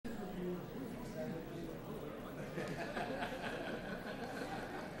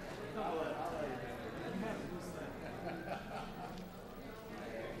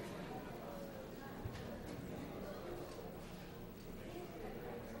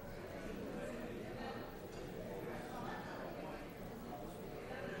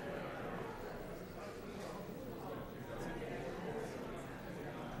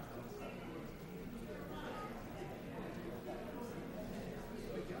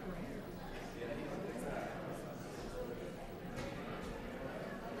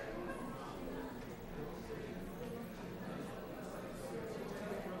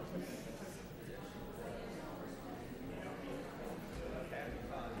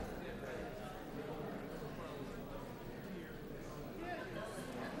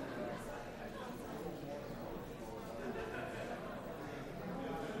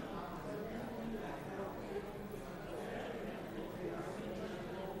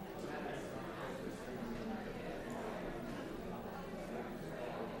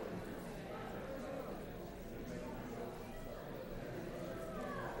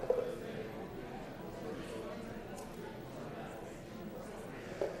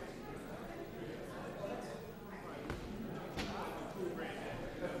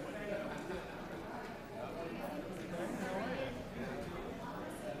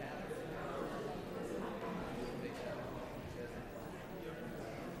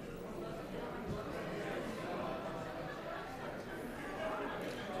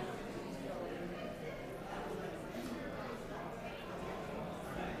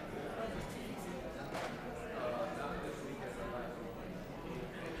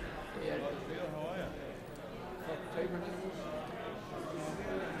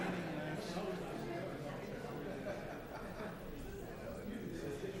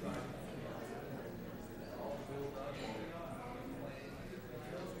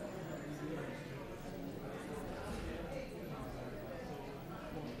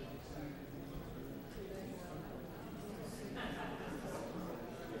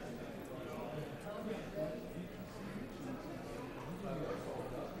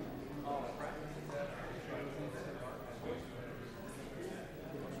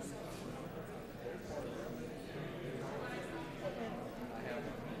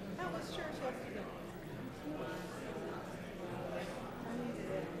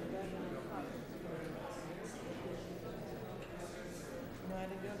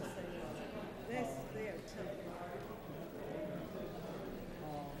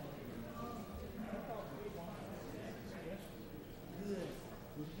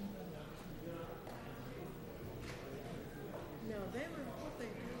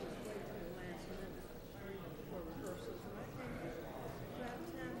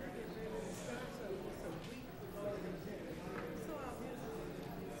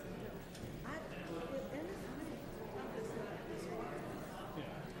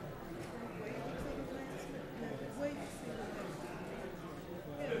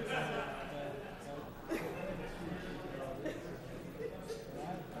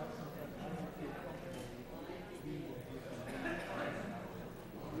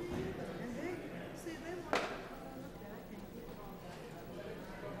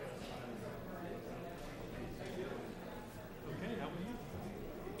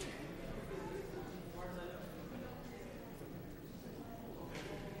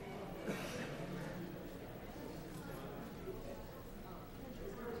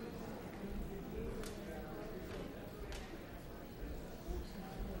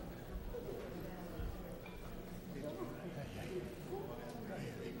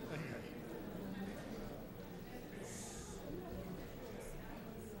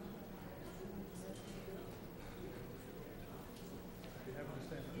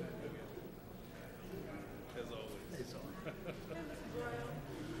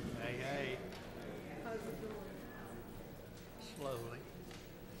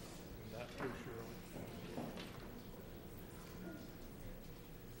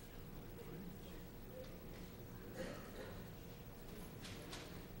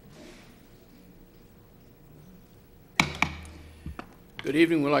Good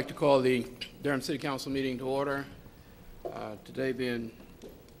evening. We'd like to call the Durham City Council meeting to order. Today being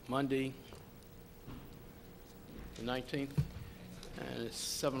Monday, the 19th, and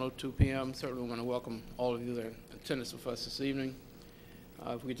it's 7:02 p.m. Certainly we want to welcome all of you that are in attendance with us this evening.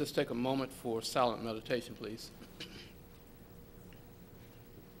 If we could just take a moment for silent meditation, please.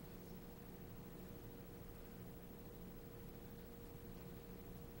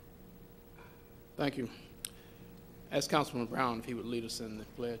 Thank you. Ask Councilman Brown if he would lead us in the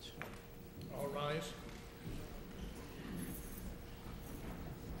pledge. All rise.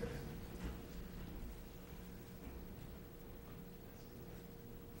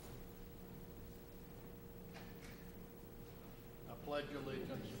 I pledge allegiance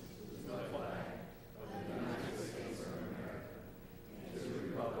to the flag of the United States of America and to the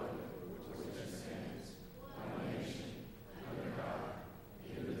republic for which it stands, one nation, under God,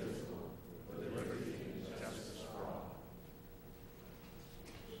 indivisible, with liberty and justice for all.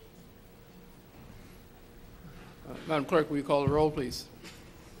 Madam Clerk, will you call the roll, please?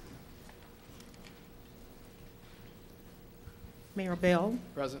 Mayor Bell,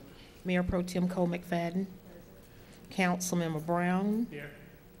 Present. Mayor Pro Tem Cole McFadden, Councilmember Brown, Here.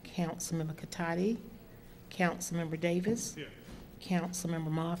 Councilmember Katati, Councilmember Davis, Here.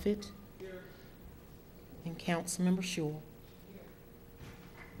 Councilmember Moffitt, and Councilmember Shule.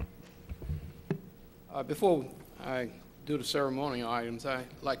 Before I do the ceremonial items, I'd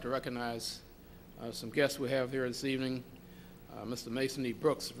like to recognize some guests we have here this evening. Mr. Mason E.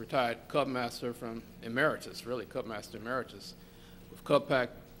 Brooks, retired Cub Master from Emeritus, really Cub Master Emeritus, with Cub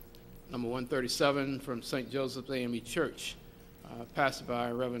Pack number 137 from St. Joseph's AME Church, passed by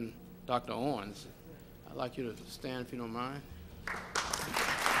Reverend Dr. Owens. I'd like you to stand if you don't mind.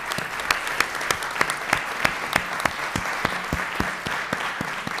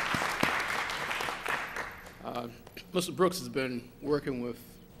 Mr. Brooks has been working with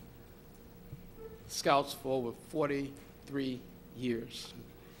Scouts for over 43 years,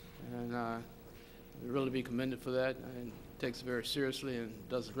 and really be commended for that, and takes it very seriously and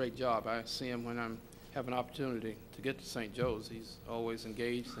does a great job. I see him when I have an opportunity to get to St. Joe's. He's always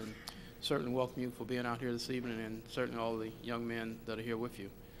engaged, and certainly welcome you for being out here this evening, and certainly all the young men that are here with you.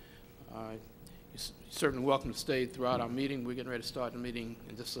 You're certainly welcome to stay throughout our meeting. We're getting ready to start the meeting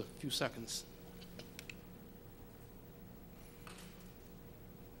in just a few seconds.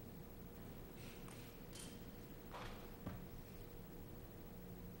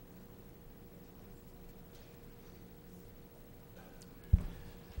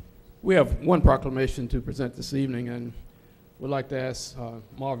 We have one proclamation to present this evening, and we'd like to ask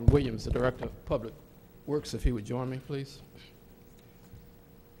Marvin Williams, the Director of Public Works, if he would join me, please.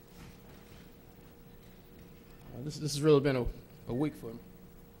 This has really been a week for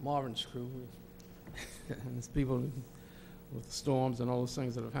Marvin's crew and his people with the storms and all those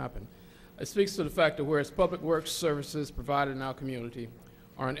things that have happened. It speaks to the fact that whereas public works services provided in our community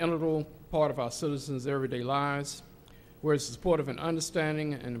are an integral part of our citizens' everyday lives, whereas the support of an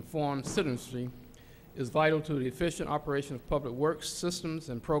understanding and informed citizenry is vital to the efficient operation of public works systems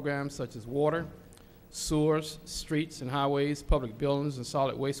and programs such as water, sewers, streets and highways, public buildings, and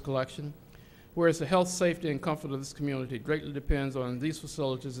solid waste collection, whereas the health, safety, and comfort of this community greatly depends on these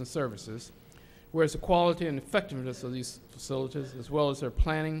facilities and services, whereas the quality and effectiveness of these facilities, as well as their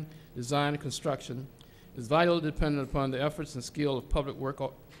planning, design, and construction, is vitally dependent upon the efforts and skill of public work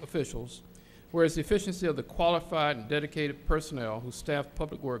officials, whereas the efficiency of the qualified and dedicated personnel who staff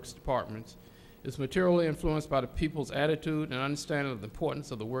public works departments is materially influenced by the people's attitude and understanding of the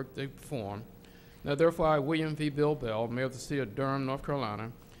importance of the work they perform. Now therefore I, William V. Bill Bell, Mayor of the City of Durham, North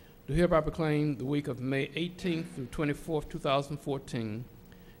Carolina, do hereby proclaim the week of May 18th through 24th, 2014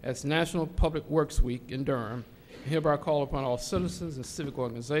 as National Public Works Week in Durham, and hereby call upon all citizens and civic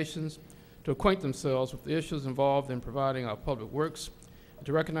organizations to acquaint themselves with the issues involved in providing our public works,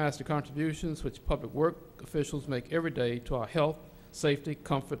 to recognize the contributions which public work officials make every day to our health, safety,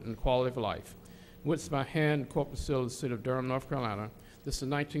 comfort, and quality of life. With my hand and corporate seal of the City of Durham, North Carolina, this is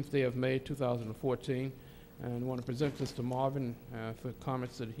the 19th day of May, 2014, and I want to present this to Marvin for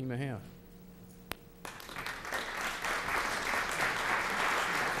comments that he may have.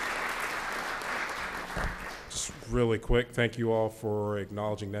 Just really quick, thank you all for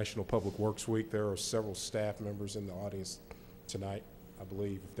acknowledging National Public Works Week. There are several staff members in the audience tonight, I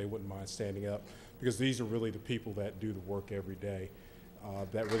believe, if they wouldn't mind standing up, because these are really the people that do the work every day.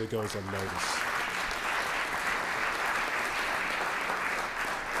 That really goes unnoticed.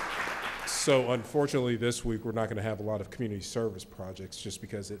 So unfortunately this week we're not going to have a lot of community service projects just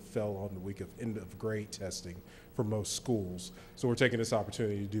because it fell on the week of end of grade testing for most schools. So we're taking this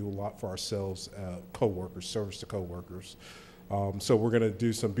opportunity to do a lot for ourselves, co-workers, service to co-workers. So we're going to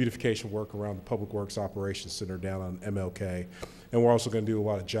do some beautification work around the Public Works Operations Center down on MLK. And we're also going to do a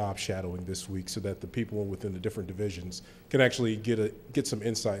lot of job shadowing this week so that the people within the different divisions can actually get some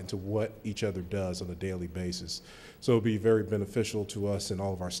insight into what each other does on a daily basis. So it'll be very beneficial to us and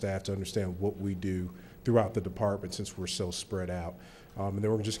all of our staff to understand what we do throughout the department since we're so spread out. And then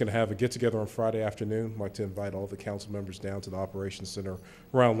we're just going to have a get-together on Friday afternoon. I'd like to invite all the council members down to the Operations Center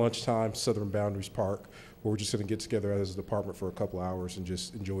around lunchtime, Southern Boundaries Park, where we're just going to get together as a department for a couple hours and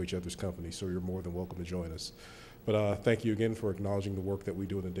just enjoy each other's company. So you're more than welcome to join us. But thank you again for acknowledging the work that we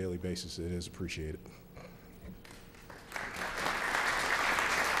do on a daily basis. It is appreciated.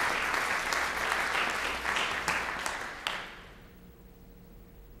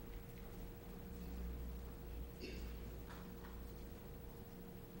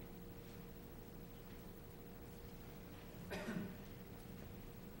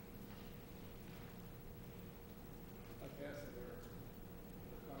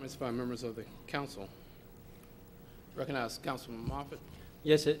 Comments by members of the council. Recognize Councilman Moffitt.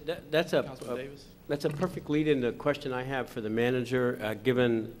 Yes, that's Councilman Davis. a perfect lead into a question I have for the manager.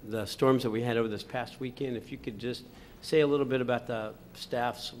 Given the storms that we had over this past weekend, if you could just say a little bit about the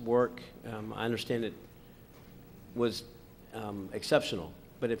staff's work. I understand it was exceptional,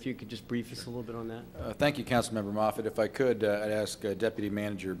 but if you could just brief us a little bit on that. Thank you, Councilmember Moffitt. If I could, I'd ask Deputy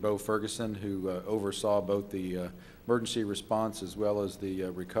Manager Bo Ferguson, who oversaw both the emergency response as well as the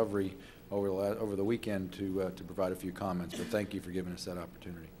recovery over the weekend, to provide a few comments. But thank you for giving us that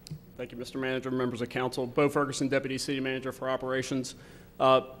opportunity. Thank you, Mr. Manager, members of council. Bo Ferguson, Deputy City Manager for Operations.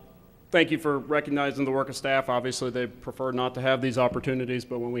 Thank you for recognizing the work of staff. Obviously, they prefer not to have these opportunities,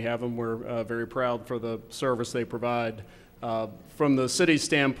 but when we have them, we're very proud for the service they provide. From the city's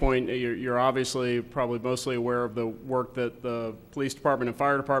standpoint, you're obviously probably mostly aware of the work that the police department and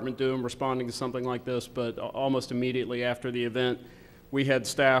fire department do in responding to something like this, but almost immediately after the event, we had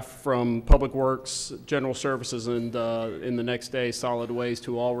staff from Public Works, General Services, and in the next day, Solid Waste,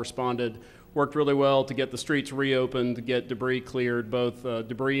 who all responded, worked really well to get the streets reopened, to get debris cleared, both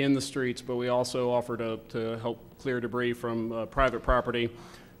debris in the streets, but we also offered to help clear debris from private property.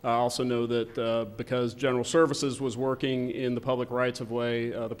 I also know that because General Services was working in the public rights-of-way,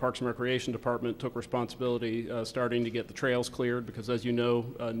 the Parks and Recreation Department took responsibility starting to get the trails cleared, because as you know,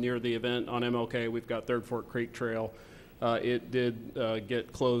 near the event on MLK, we've got Third Fork Creek Trail. It did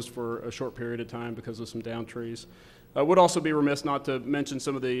get closed for a short period of time because of some downed trees. Would also be remiss not to mention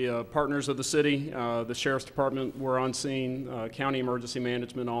some of the partners of the city. The Sheriff's Department were on scene. County Emergency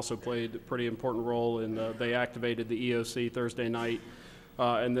Management also played a pretty important role, and they activated the EOC Thursday night.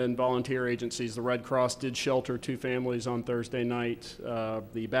 And then volunteer agencies, the Red Cross did shelter 2 families on Thursday night.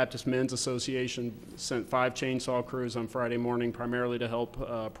 The Baptist Men's Association sent 5 chainsaw crews on Friday morning, primarily to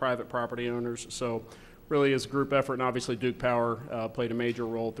help private property owners. So really is a group effort, and obviously Duke Power played a major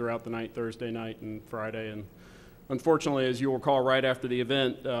role throughout the night, Thursday night and Friday. And unfortunately, as you'll recall, right after the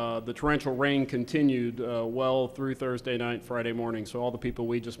event, the torrential rain continued well through Thursday night, Friday morning. So all the people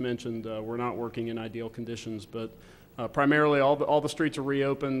we just mentioned were not working in ideal conditions, but primarily all the streets are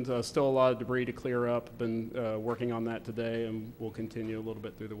reopened. Still a lot of debris to clear up. Been working on that today, and we'll continue a little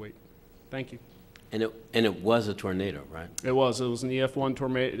bit through the week. Thank you. And it was a tornado, right? It was an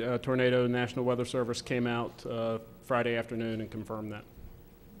EF1 tornado. National Weather Service came out Friday afternoon and confirmed that.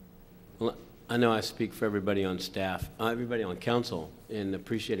 Well, I know I speak for everybody on staff, everybody on council, in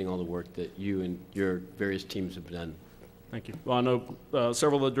appreciating all the work that you and your various teams have done. Thank you. Well, I know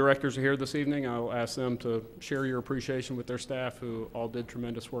several of the directors are here this evening. I'll ask them to share your appreciation with their staff, who all did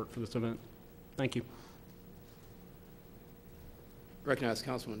tremendous work for this event. Thank you. Recognize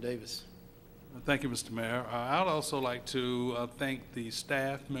Councilman Davis. Thank you, Mr. Mayor. I'd also like to thank the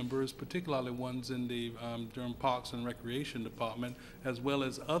staff members, particularly ones in the Durham Parks and Recreation Department, as well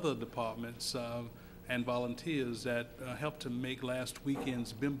as other departments and volunteers that helped to make last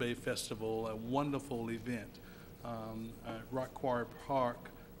weekend's Bimbe Festival a wonderful event. At Rock Quarry Park,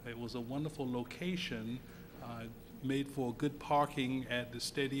 it was a wonderful location, made for good parking at the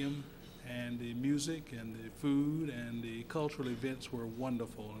stadium, and the music and the food and the cultural events were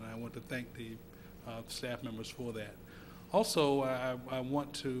wonderful, and I want to thank the staff members for that. Also, I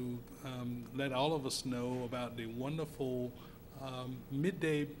want to let all of us know about the wonderful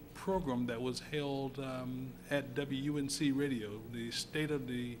midday program that was held at WUNC Radio, the State of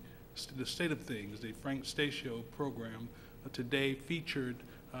Things, the Frank Stasio program. Today featured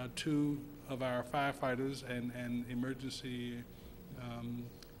 2 of our firefighters and emergency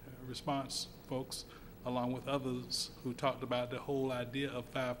response folks, along with others who talked about the whole idea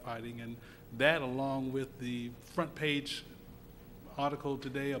of firefighting, and that, along with the front page article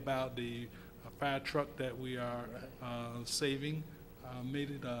today about the fire truck that we are saving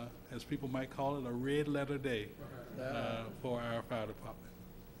made it, as people might call it, a red letter day for our fire department.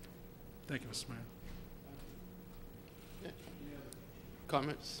 Thank you, Mr. Mayor.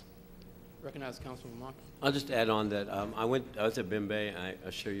 Comments? Recognize Councilman Mark. I'll just add on that I was at Bimbay. I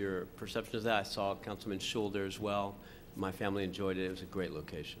share your perception of that. I saw Councilman Schul there as well. My family enjoyed it. It was a great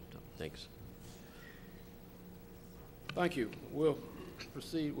location. So, thanks. Thank you. We'll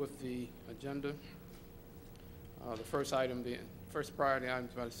proceed with the agenda. The first priority item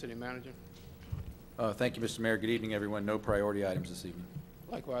is by the city manager. Thank you, Mr. Mayor. Good evening, everyone. No priority items this evening.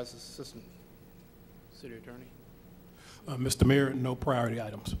 Likewise, Assistant City Attorney. Mr. Mayor, no priority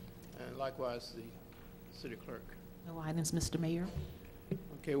items. And likewise, the City Clerk. No items, Mr. Mayor.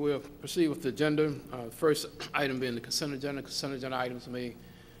 Okay, we'll proceed with the agenda. First item being the consent agenda. Consent agenda items may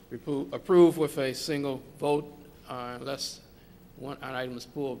approve with a single vote unless an item is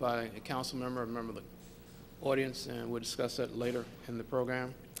pulled by a council member or a member of the audience, and we'll discuss that later in the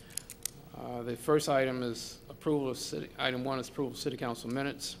program. The first item is approval of item 1 is approval of City Council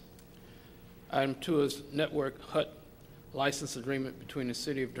minutes. Item 2 is Network HUT license agreement between the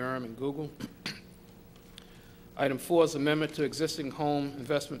City of Durham and Google. Item 4 is amendment to existing home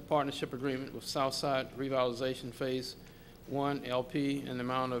investment partnership agreement with Southside Revitalization Phase 1 LP in the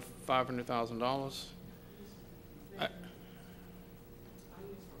amount of $500,000.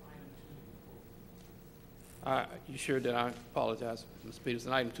 You sure did. I apologize, Ms.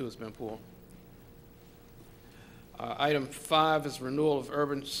 Peterson. Item 2 has been pulled. Item 5 is renewal of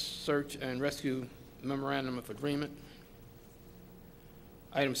urban search and rescue memorandum of agreement.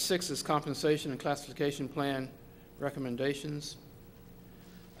 Item 6 is compensation and classification plan recommendations.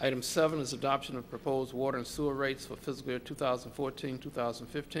 Item 7 is adoption of proposed water and sewer rates for fiscal year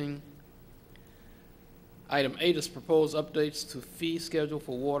 2014-2015. Item 8 is proposed updates to fee schedule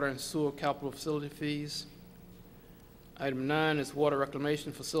for water and sewer capital facility fees. Item 9 is water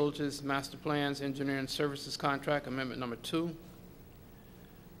reclamation facilities, master plans, engineering services contract, amendment number 2.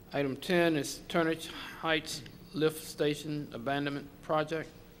 Item 10 is Turnage Heights Lift Station Abandonment Project.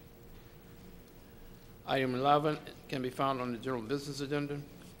 Item 11 can be found on the general business agenda.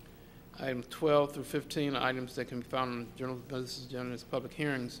 Item 12 through 15 are items that can be found on the general business agenda as public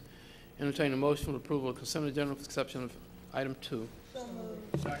hearings. Entertain a motion for approval of consent agenda with exception of item 2. So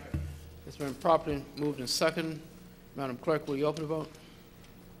moved. Second. It's been properly moved in second. Madam Clerk, will you open the vote?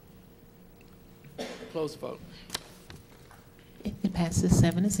 Close the vote. It passes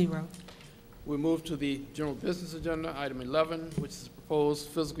 7-0. We move to the general business agenda, item 11, which is proposed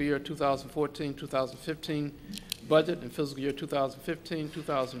fiscal year 2014-2015 budget and fiscal year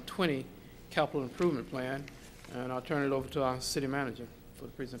 2015-2020 capital improvement plan. And I'll turn it over to our city manager for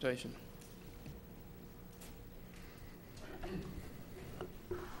the presentation.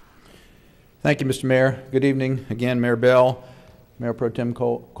 Thank you, Mr. Mayor. Good evening. Again, Mayor Bell, Mayor Pro Tem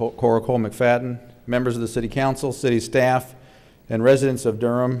Cora Cole McFadden, members of the City Council, city staff, and residents of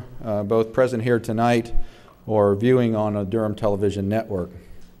Durham, both present here tonight or viewing on a Durham television network.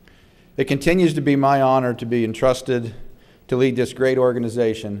 It continues to be my honor to be entrusted to lead this great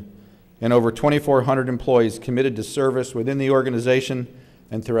organization and over 2,400 employees committed to service within the organization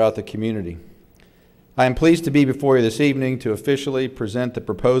and throughout the community. I am pleased to be before you this evening to officially present the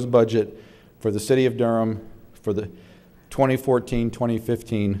proposed budget for the City of Durham for the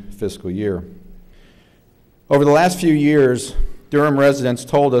 2014-2015 fiscal year. Over the last few years, Durham residents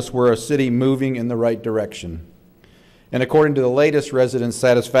told us we're a city moving in the right direction. And according to the latest resident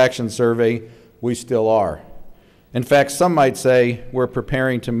satisfaction survey, we still are. In fact, some might say we're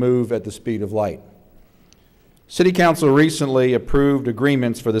preparing to move at the speed of light. City Council recently approved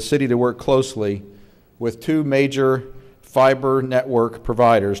agreements for the city to work closely with 2 major fiber network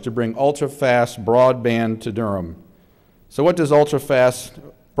providers to bring ultra-fast broadband to Durham. So what does ultra-fast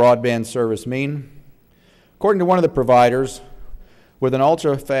broadband service mean? According to one of the providers, with an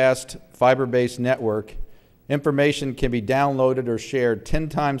ultra-fast fiber-based network, information can be downloaded or shared 10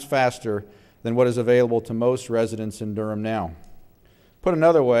 times faster than what is available to most residents in Durham now. Put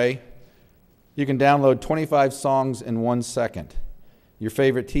another way, you can download 25 songs in 1 second, your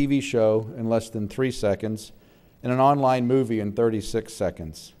favorite TV show in less than 3 seconds, and an online movie in 36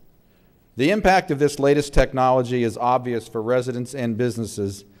 seconds. The impact of this latest technology is obvious for residents and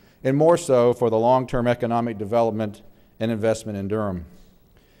businesses, and more so for the long-term economic development and investment in Durham.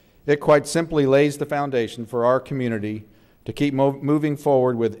 It quite simply lays the foundation for our community to keep moving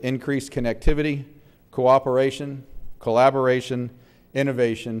forward with increased connectivity, cooperation, collaboration,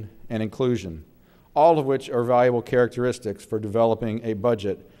 innovation, and inclusion, all of which are valuable characteristics for developing a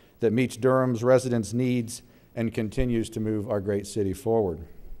budget that meets Durham's residents' needs and continues to move our great city forward.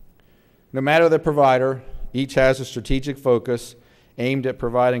 No matter the provider, each has a strategic focus aimed at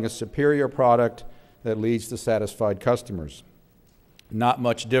providing a superior product that leads to satisfied customers. Not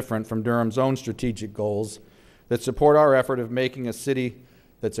much different from Durham's own strategic goals that support our effort of making a city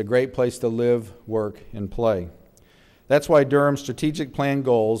that's a great place to live, work, and play. That's why Durham's strategic plan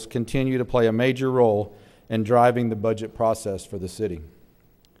goals continue to play a major role in driving the budget process for the city.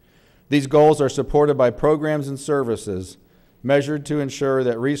 These goals are supported by programs and services measured to ensure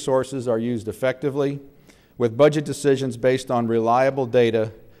that resources are used effectively, with budget decisions based on reliable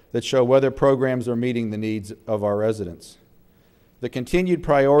data that show whether programs are meeting the needs of our residents. The continued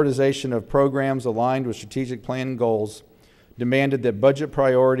prioritization of programs aligned with strategic plan goals demanded that budget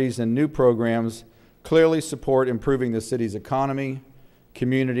priorities and new programs clearly support improving the city's economy,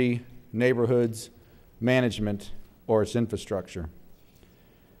 community, neighborhoods, management, or its infrastructure.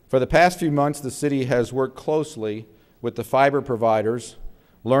 For the past few months, the city has worked closely with the fiber providers,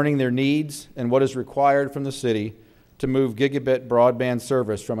 learning their needs and what is required from the city to move gigabit broadband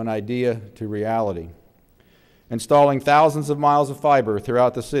service from an idea to reality. Installing thousands of miles of fiber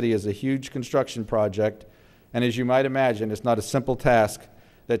throughout the city is a huge construction project, and as you might imagine, it's not a simple task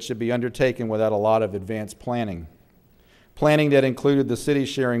that should be undertaken without a lot of advanced planning. Planning that included the city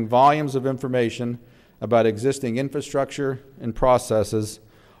sharing volumes of information about existing infrastructure and processes,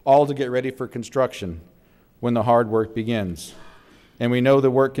 all to get ready for construction when the hard work begins. And we know the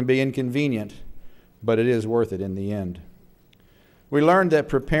work can be inconvenient, but it is worth it in the end. We learned that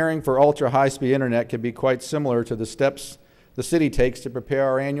preparing for ultra-high-speed internet can be quite similar to the steps the city takes to prepare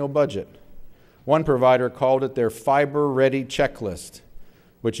our annual budget. One provider called it their fiber-ready checklist,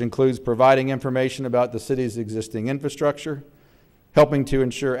 which includes providing information about the city's existing infrastructure, helping to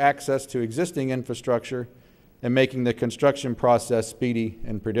ensure access to existing infrastructure, and making the construction process speedy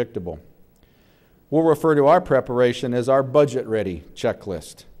and predictable. We'll refer to our preparation as our budget-ready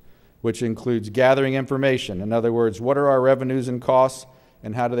checklist, which includes gathering information. In other words, what are our revenues and costs,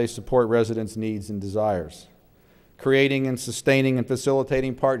 and how do they support residents' needs and desires? Creating and sustaining and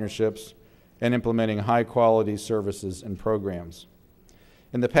facilitating partnerships, and implementing high-quality services and programs.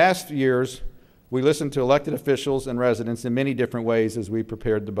 In the past years, we listened to elected officials and residents in many different ways as we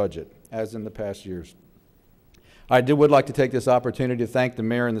prepared the budget, as in the past years. I would like to take this opportunity to thank the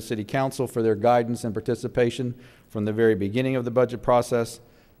mayor and the city council for their guidance and participation from the very beginning of the budget process,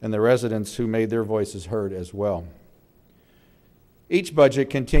 and the residents who made their voices heard as well. Each budget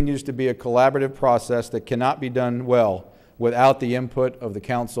continues to be a collaborative process that cannot be done well without the input of the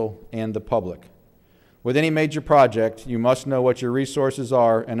council and the public. With any major project, you must know what your resources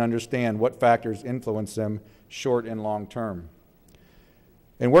are and understand what factors influence them short and long term.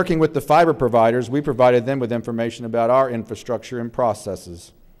 In working with the fiber providers, we provided them with information about our infrastructure and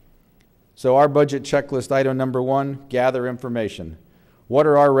processes. So our budget checklist item number 1, gather information. What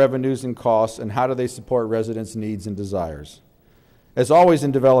are our revenues and costs, and how do they support residents' needs and desires? As always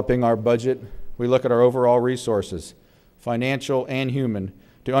in developing our budget, we look at our overall resources, financial and human,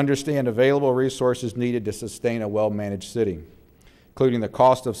 to understand available resources needed to sustain a well-managed city, including the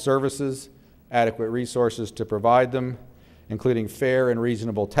cost of services, adequate resources to provide them, including fair and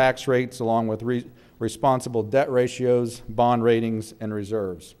reasonable tax rates, along with responsible debt ratios, bond ratings, and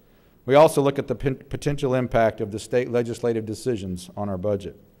reserves. We also look at the potential impact of the state legislative decisions on our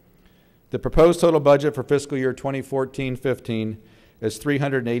budget. The proposed total budget for fiscal year 2014-15 is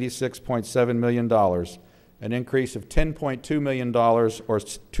 $386.7 million, an increase of $10.2 million or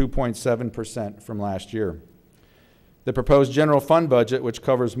 2.7% from last year. The proposed general fund budget, which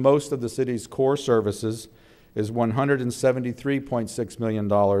covers most of the city's core services, is $173.6 million, a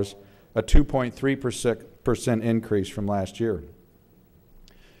 2.3% increase from last year.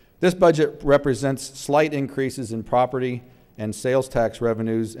 This budget represents slight increases in property and sales tax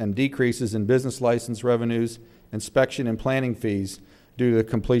revenues and decreases in business license revenues, inspection and planning fees due to the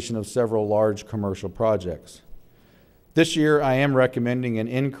completion of several large commercial projects. This year, I am recommending an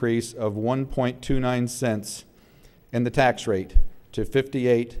increase of 1.29 cents in the tax rate to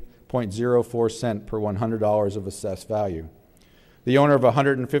 58.04 cents per $100 of assessed value. The owner of a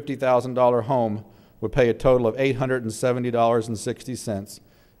 $150,000 home would pay a total of $870.60,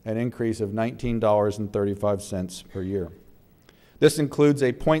 an increase of $19.35 per year. This includes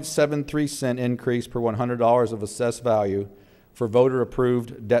a 0.73 cent increase per $100 of assessed value for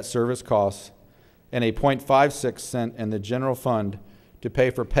voter-approved debt service costs, and a 0.56 cent in the general fund to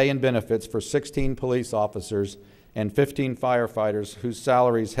pay for pay and benefits for 16 police officers and 15 firefighters whose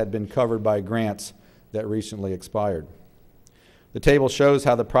salaries had been covered by grants that recently expired. The table shows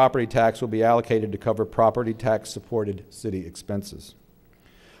how the property tax will be allocated to cover property tax-supported city expenses.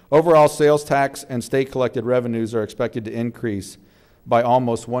 Overall, sales tax and state-collected revenues are expected to increase by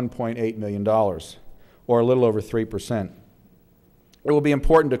almost $1.8 million, or a little over 3%. It will be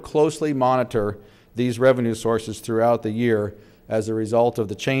important to closely monitor these revenue sources throughout the year as a result of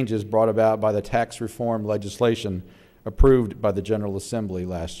the changes brought about by the tax reform legislation approved by the General Assembly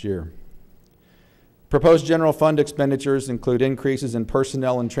last year. Proposed general fund expenditures include increases in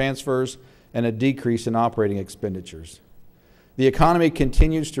personnel and transfers and a decrease in operating expenditures. The economy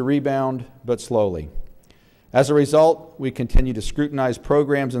continues to rebound, but slowly. As a result, we continue to scrutinize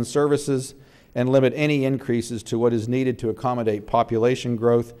programs and services and limit any increases to what is needed to accommodate population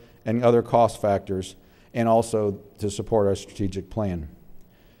growth and other cost factors, and also to support our strategic plan.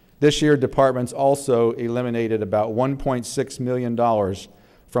 This year, departments also eliminated about $1.6 million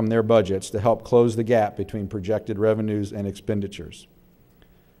from their budgets to help close the gap between projected revenues and expenditures.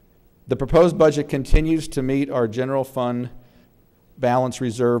 The proposed budget continues to meet our general fund balance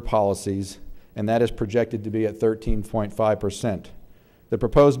reserve policies, and that is projected to be at 13.5%. The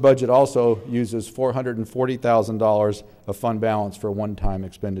proposed budget also uses $440,000 of fund balance for one-time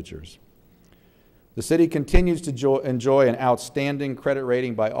expenditures. The city continues to enjoy an outstanding credit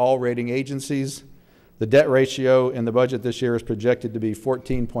rating by all rating agencies. The debt ratio in the budget this year is projected to be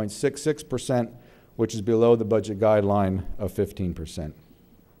 14.66%, which is below the budget guideline of 15%.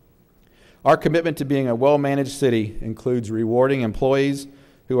 Our commitment to being a well-managed city includes rewarding employees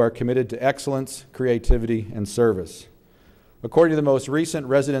who are committed to excellence, creativity, and service. According to the most recent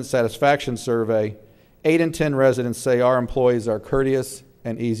resident satisfaction survey, 8 in 10 residents say our employees are courteous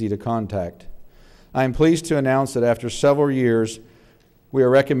and easy to contact. I am pleased to announce that after several years, we are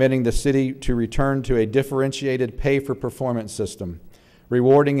recommending the city to return to a differentiated pay-for-performance system.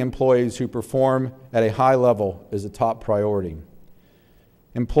 Rewarding employees who perform at a high level is a top priority.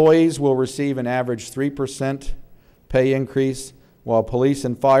 Employees will receive an average 3% pay increase, while police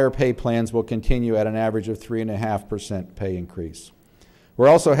and fire pay plans will continue at an average of 3.5% pay increase. We're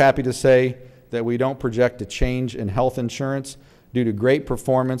also happy to say that we don't project a change in health insurance due to great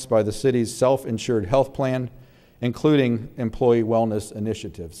performance by the city's self-insured health plan, including employee wellness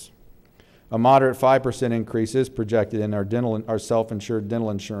initiatives. A moderate 5% increase is projected in our self-insured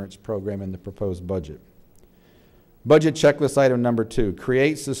dental insurance program in the proposed budget. Budget checklist item number 2,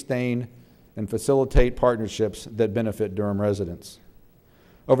 create, sustain, and facilitate partnerships that benefit Durham residents.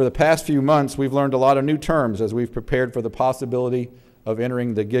 Over the past few months, we've learned a lot of new terms as we've prepared for the possibility of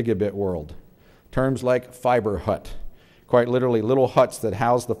entering the gigabit world. Terms like fiber hut, quite literally little huts that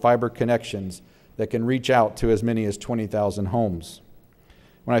house the fiber connections that can reach out to as many as 20,000 homes.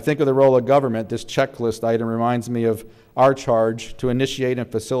 When I think of the role of government, this checklist item reminds me of our charge to initiate and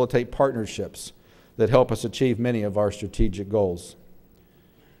facilitate partnerships that help us achieve many of our strategic goals.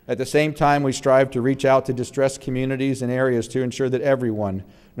 At the same time, we strive to reach out to distressed communities and areas to ensure that everyone,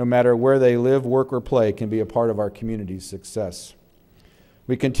 no matter where they live, work, or play, can be a part of our community's success.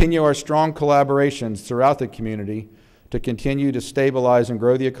 We continue our strong collaborations throughout the community to continue to stabilize and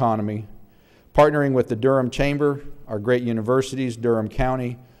grow the economy, partnering with the Durham Chamber, our great universities, Durham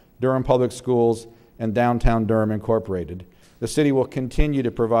County, Durham Public Schools, and Downtown Durham Incorporated. The city will continue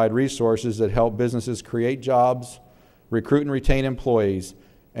to provide resources that help businesses create jobs, recruit and retain employees,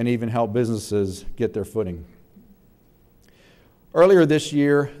 and even help businesses get their footing. Earlier this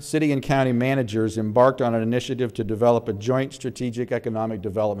year, city and county managers embarked on an initiative to develop a joint strategic economic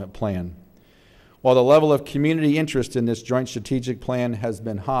development plan. While the level of community interest in this joint strategic plan has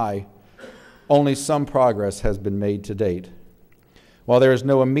been high, only some progress has been made to date. While there is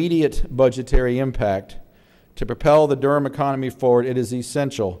no immediate budgetary impact, to propel the Durham economy forward, it is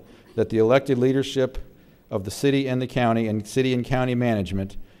essential that the elected leadership of the city and the county and city and county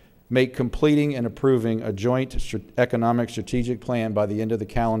management make completing and approving a joint economic strategic plan by the end of the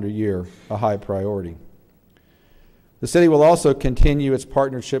calendar year a high priority. The city will also continue its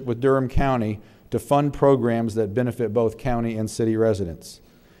partnership with Durham County to fund programs that benefit both county and city residents.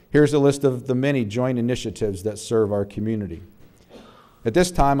 Here's a list of the many joint initiatives that serve our community. At this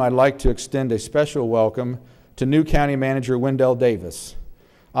time, I'd like to extend a special welcome to new County Manager Wendell Davis.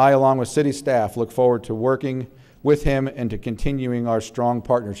 I, along with city staff, look forward to working with him and to continuing our strong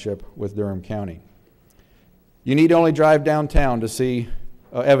partnership with Durham County. You need only drive downtown to see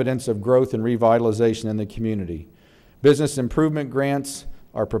evidence of growth and revitalization in the community. Business improvement grants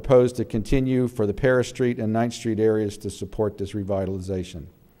are proposed to continue for the Paris Street and 9th Street areas to support this revitalization.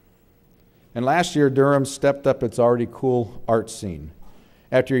 And last year, Durham stepped up its already cool art scene.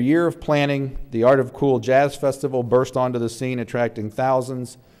 After a year of planning, the Art of Cool Jazz Festival burst onto the scene, attracting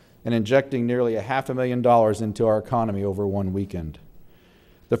thousands and injecting nearly $500,000 into our economy over one weekend.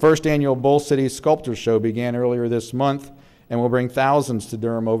 The first annual Bull City Sculpture Show began earlier this month and will bring thousands to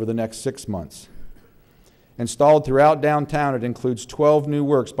Durham over the next 6 months. Installed throughout downtown, it includes 12 new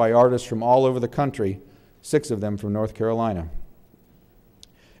works by artists from all over the country, 6 of them from North Carolina.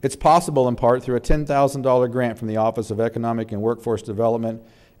 It's possible in part through a $10,000 grant from the Office of Economic and Workforce Development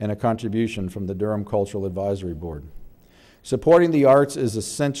and a contribution from the Durham Cultural Advisory Board. Supporting the arts is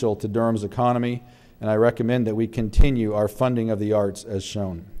essential to Durham's economy, and I recommend that we continue our funding of the arts as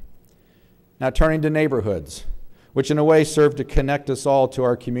shown. Now turning to neighborhoods, which in a way serve to connect us all to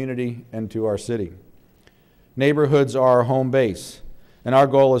our community and to our city. Neighborhoods are our home base, and our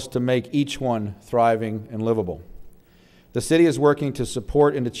goal is to make each one thriving and livable. The city is working to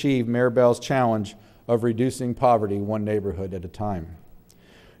support and achieve Mayor Bell's challenge of reducing poverty one neighborhood at a time.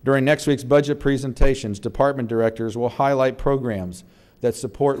 During next week's budget presentations, department directors will highlight programs that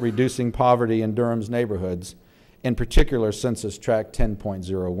support reducing poverty in Durham's neighborhoods, in particular Census Tract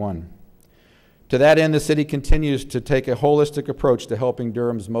 10.01. To that end, the city continues to take a holistic approach to helping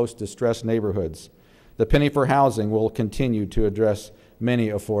Durham's most distressed neighborhoods. The Penny for Housing will continue to address many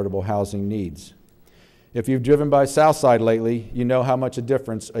affordable housing needs. If you've driven by Southside lately, you know how much a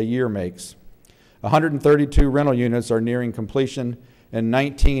difference a year makes. 132 rental units are nearing completion, and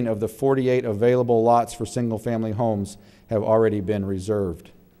 19 of the 48 available lots for single-family homes have already been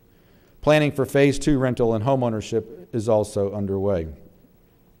reserved. Planning for Phase 2 rental and homeownership is also underway.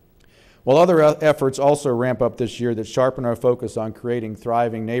 While other efforts also ramp up this year that sharpen our focus on creating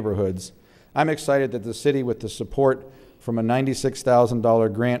thriving neighborhoods, I'm excited that the city, with the support from a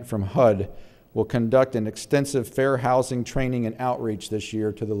 $96,000 grant from HUD, will conduct an extensive fair housing training and outreach this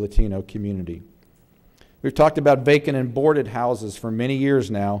year to the Latino community. We've talked about vacant and boarded houses for many years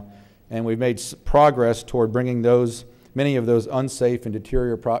now, and we've made progress toward bringing many of those unsafe and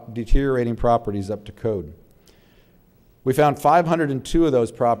deteriorating properties up to code. We found 502 of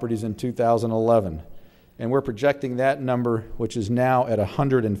those properties in 2011, and we're projecting that number, which is now at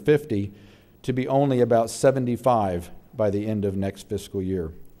 150, to be only about 75 by the end of next fiscal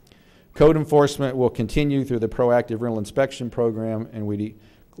year. Code enforcement will continue through the proactive rental inspection program and weed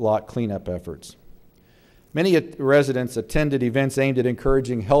lot cleanup efforts. Many residents attended events aimed at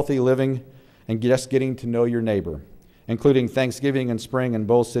encouraging healthy living and just getting to know your neighbor, including Thanksgiving and Spring and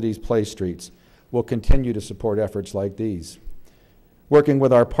Bull City's Play Streets. We'll continue to support efforts like these. Working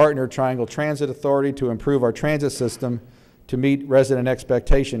with our partner, Triangle Transit Authority, to improve our transit system to meet resident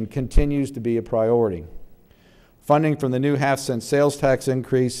expectation continues to be a priority. Funding from the new half-cent sales tax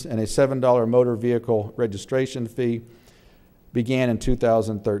increase and a $7 motor vehicle registration fee began in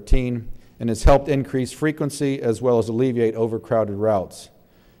 2013 and has helped increase frequency as well as alleviate overcrowded routes.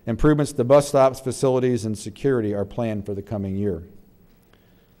 Improvements to bus stops, facilities, and security are planned for the coming year.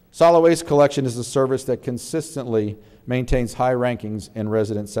 Solid waste collection is a service that consistently maintains high rankings in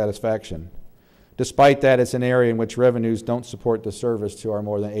resident satisfaction. Despite that, it's an area in which revenues don't support the service to our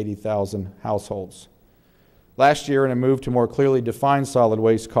more than 80,000 households. Last year, in a move to more clearly define solid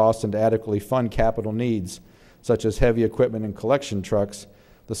waste costs and to adequately fund capital needs, such as heavy equipment and collection trucks,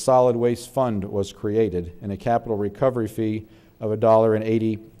 the Solid Waste Fund was created, and a capital recovery fee of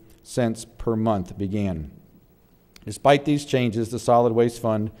 $1.80 per month began. Despite these changes, the Solid Waste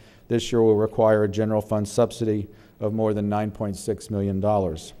Fund this year will require a general fund subsidy of more than $9.6 million.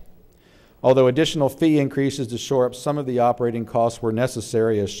 Although additional fee increases to shore up some of the operating costs were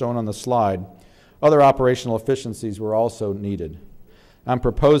necessary, as shown on the slide, other operational efficiencies were also needed. I'm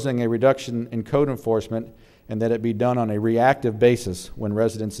proposing a reduction in code enforcement and that it be done on a reactive basis when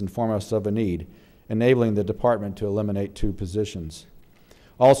residents inform us of a need, enabling the department to eliminate 2 positions.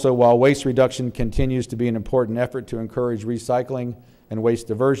 Also, while waste reduction continues to be an important effort to encourage recycling and waste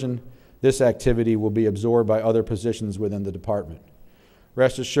diversion, this activity will be absorbed by other positions within the department.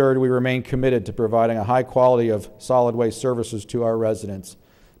 Rest assured, we remain committed to providing a high quality of solid waste services to our residents,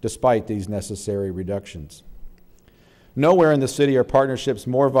 despite these necessary reductions. Nowhere in the city are partnerships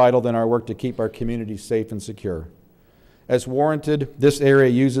more vital than our work to keep our communities safe and secure. As warranted, this area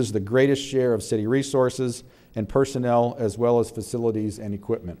uses the greatest share of city resources and personnel, as well as facilities and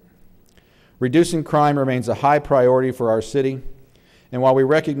equipment. Reducing crime remains a high priority for our city, and while we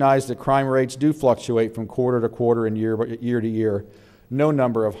recognize that crime rates do fluctuate from quarter to quarter and year to year, no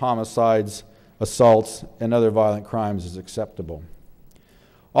number of homicides, assaults, and other violent crimes is acceptable.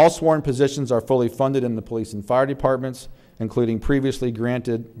 All sworn positions are fully funded in the police and fire departments, including previously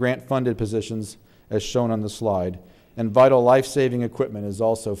grant-funded positions as shown on the slide, and vital life-saving equipment is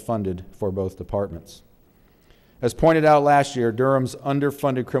also funded for both departments. As pointed out last year, Durham's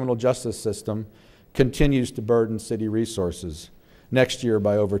underfunded criminal justice system continues to burden city resources, next year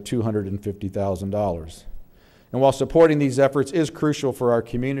by over $250,000. And while supporting these efforts is crucial for our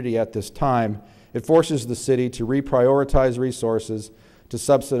community at this time, it forces the city to reprioritize resources to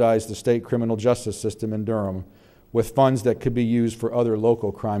subsidize the state criminal justice system in Durham with funds that could be used for other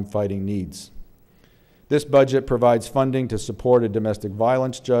local crime-fighting needs. This budget provides funding to support a domestic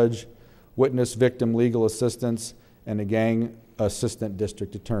violence judge, witness victim legal assistance, and a gang assistant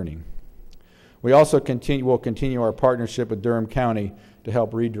district attorney. We also will continue our partnership with Durham County to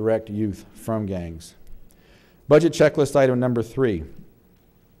help redirect youth from gangs. Budget checklist item number 3.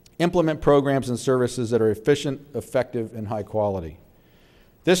 Implement programs and services that are efficient, effective, and high quality.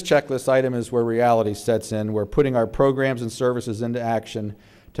 This checklist item is where reality sets in. We're putting our programs and services into action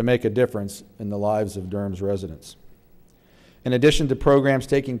to make a difference in the lives of Durham's residents. In addition to programs,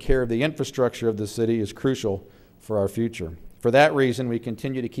 taking care of the infrastructure of the city is crucial for our future. For that reason, we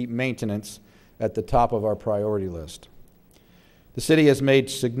continue to keep maintenance at the top of our priority list. The city has made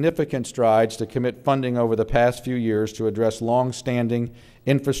significant strides to commit funding over the past few years to address long-standing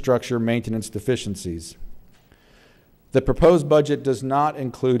infrastructure maintenance deficiencies. The proposed budget does not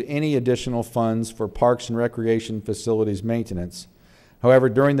include any additional funds for parks and recreation facilities maintenance. However,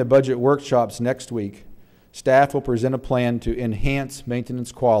 during the budget workshops next week, staff will present a plan to enhance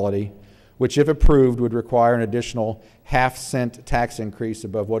maintenance quality, which, if approved, would require an additional half-cent tax increase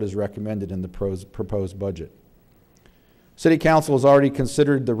above what is recommended in the proposed budget. City Council has already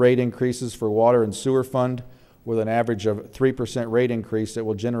considered the rate increases for water and sewer fund with an average of 3% rate increase that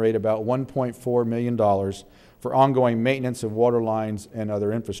will generate about $1.4 million for ongoing maintenance of water lines and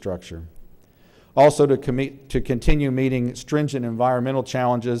other infrastructure. Also, to continue meeting stringent environmental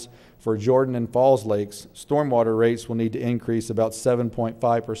challenges for Jordan and Falls Lakes, stormwater rates will need to increase about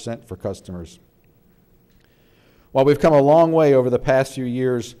 7.5% for customers. While we've come a long way over the past few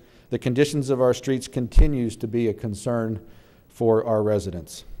years, the conditions of our streets continues to be a concern for our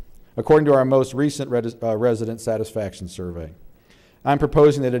residents. According to our most recent resident satisfaction survey, I'm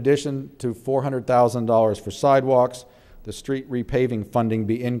proposing that in addition to $400,000 for sidewalks, the street repaving funding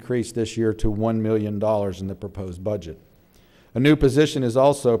be increased this year to $1 million in the proposed budget. A new position is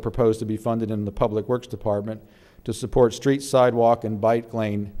also proposed to be funded in the Public Works Department to support street, sidewalk, and bike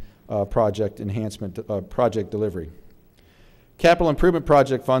lane project enhancement, project delivery. Capital improvement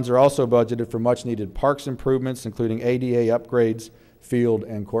project funds are also budgeted for much-needed parks improvements, including ADA upgrades, field,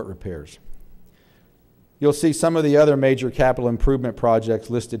 and court repairs. You'll see some of the other major capital improvement projects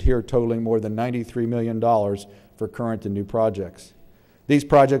listed here totaling more than $93 million for current and new projects. These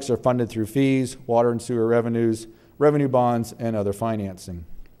projects are funded through fees, water and sewer revenues, revenue bonds, and other financing.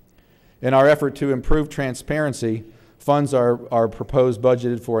 In our effort to improve transparency, funds are proposed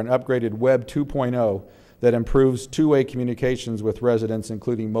budgeted for an upgraded Web 2.0 that improves two-way communications with residents,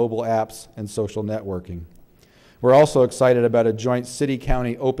 including mobile apps and social networking. We're also excited about a joint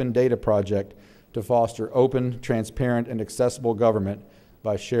city-county open data project to foster open, transparent, and accessible government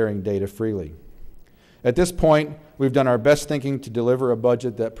by sharing data freely. At this point, we've done our best thinking to deliver a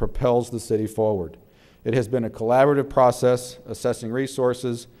budget that propels the city forward. It has been a collaborative process, assessing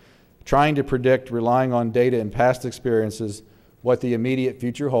resources, trying to predict, relying on data and past experiences, what the immediate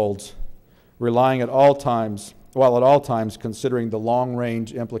future holds, relying at all times, while at all times considering the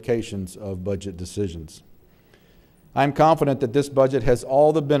long-range implications of budget decisions. I'm confident that this budget has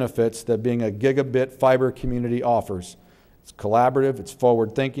all the benefits that being a gigabit fiber community offers. It's collaborative, it's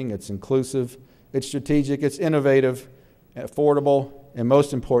forward-thinking, it's inclusive, it's strategic, it's innovative, affordable, and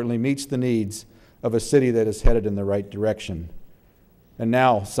most importantly, meets the needs of a city that is headed in the right direction. And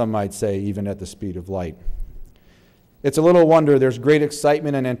now, some might say, even at the speed of light. It's a little wonder there's great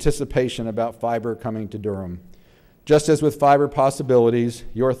excitement and anticipation about fiber coming to Durham. Just as with fiber possibilities,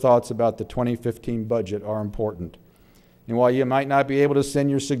 your thoughts about the 2015 budget are important. And while you might not be able to send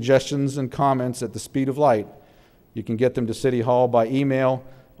your suggestions and comments at the speed of light, you can get them to City Hall by email,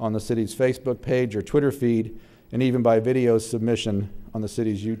 on the city's Facebook page or Twitter feed, and even by video submission on the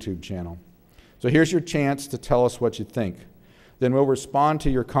city's YouTube channel. So here's your chance to tell us what you think. Then we'll respond to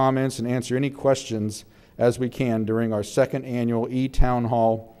your comments and answer any questions as we can during our second annual E-Town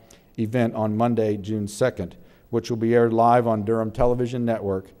Hall event on Monday, June 2nd, which will be aired live on Durham Television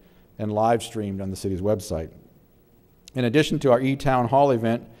Network and live streamed on the city's website. In addition to our E-Town Hall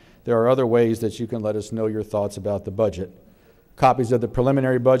event, there are other ways that you can let us know your thoughts about the budget. Copies of the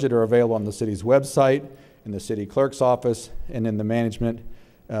preliminary budget are available on the city's website, in the city clerk's office, and in the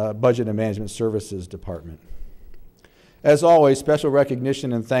Budget and Management Services Department. As always, special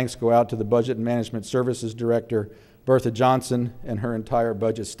recognition and thanks go out to the Budget and Management Services Director, Bertha Johnson, and her entire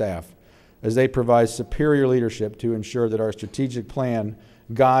budget staff, as they provide superior leadership to ensure that our strategic plan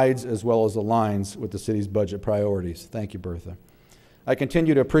guides as well as aligns with the city's budget priorities. Thank you, Bertha. I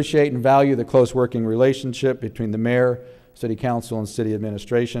continue to appreciate and value the close working relationship between the mayor, city council, and city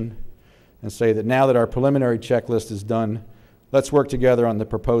administration, and say that now that our preliminary checklist is done, let's work together on the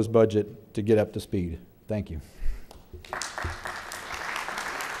proposed budget to get up to speed. Thank you.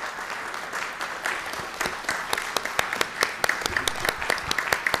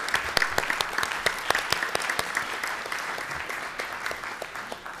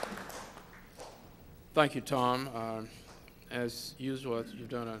 Thank you, Tom. As usual, you've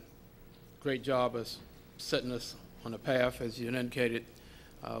done a great job of setting us on a path, as you indicated.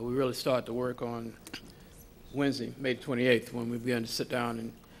 We really started to work on Wednesday, May 28th, when we began to sit down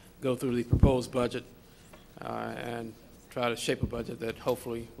and go through the proposed budget and try to shape a budget that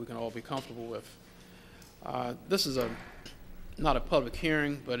hopefully we can all be comfortable with. This is not a public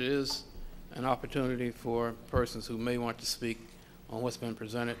hearing, but it is an opportunity for persons who may want to speak on what's been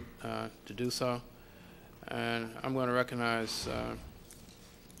presented to do so. And I'm going to recognize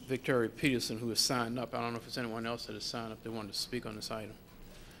Victoria Peterson, who has signed up. I don't know if there's anyone else that has signed up that wanted to speak on this item.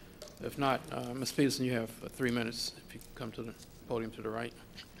 If not, Ms. Peterson, you have 3 minutes if you come to the podium to the right.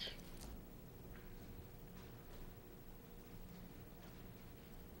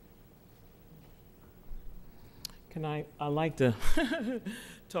 I'd like to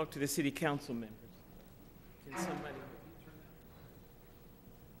talk to the city council members. Can somebody?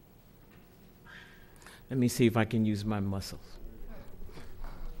 Let me see if I can use my muscles.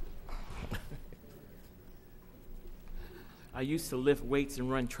 I used to lift weights and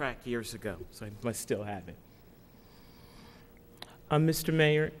run track years ago, so I must still have it. Mr.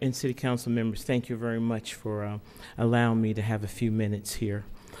 Mayor and City Council members, thank you very much for allowing me to have a few minutes here.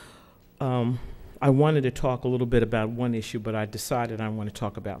 I wanted to talk a little bit about one issue, but I decided I want to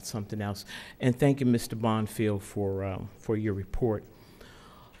talk about something else. And thank you, Mr. Bonfield, for your report.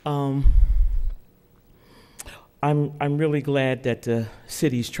 I'm really glad that the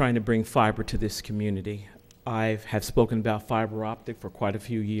city's trying to bring fiber to this community. I have spoken about fiber optic for quite a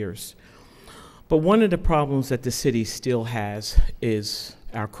few years. But one of the problems that the city still has is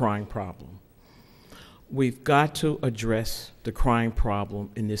our crime problem. We've got to address the crime problem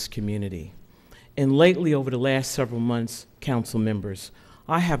in this community. And lately, over the last several months, council members,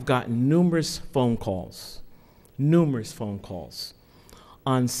 I have gotten numerous phone calls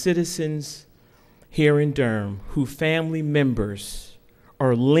on citizens here in Durham who family members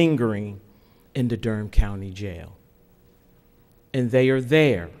are lingering in the Durham County Jail. And they are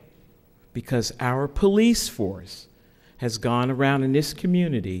there because our police force has gone around in this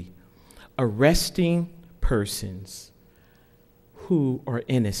community arresting persons who are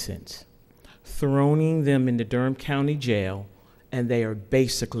innocent, throwing them in the Durham County Jail, and they are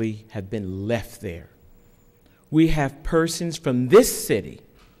basically have been left there. We have persons from this city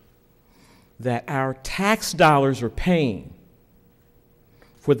that our tax dollars are paying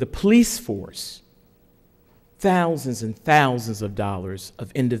for the police force, thousands and thousands of dollars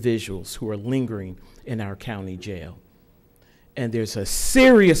of individuals who are lingering in our county jail. And there's a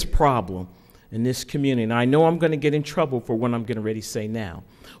serious problem in this community, and I know I'm going to get in trouble for what I'm getting ready to say now,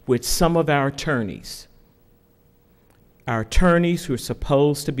 with some of our attorneys who are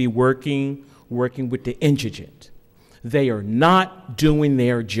supposed to be working with the indigent. They are not doing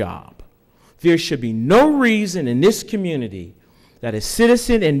their job. There should be no reason in this community that a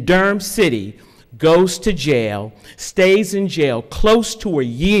citizen in Durham City goes to jail, stays in jail close to a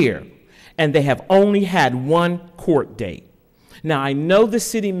year, and they have only had one court date. Now, I know the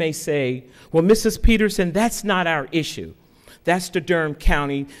city may say, well, Mrs. Peterson, that's not our issue. That's the Durham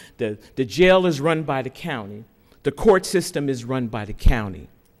County. The jail is run by the county. The court system is run by the county.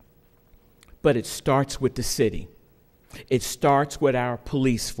 But it starts with the city. It starts with our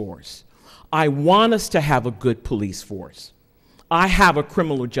police force. I want us to have a good police force. I have a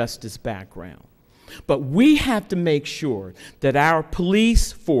criminal justice background. But we have to make sure that our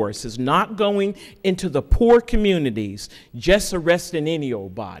police force is not going into the poor communities just arresting any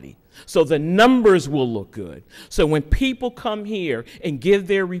old body. So the numbers will look good. So when people come here and give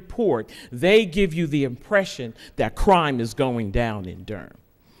their report, they give you the impression that crime is going down in Durham.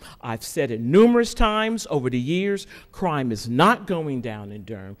 I've said it numerous times over the years, crime is not going down in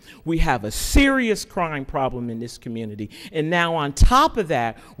Durham. We have a serious crime problem in this community. And now on top of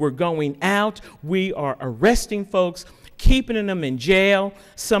that, we're going out, we are arresting folks, keeping them in jail.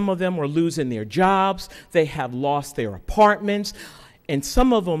 Some of them are losing their jobs. They have lost their apartments. And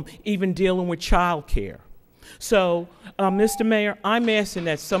some of them even dealing with child care. So, Mr. Mayor, I'm asking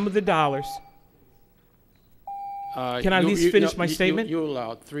that some of the dollars. Can I at least finish my statement? You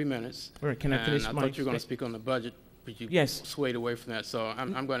allowed 3 minutes. All right, can I finish my I thought you were going to speak on the budget, but you swayed away from that. So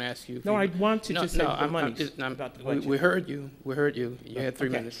I'm going to ask you. No, I want to just say the money. We heard you. We heard you. You had 3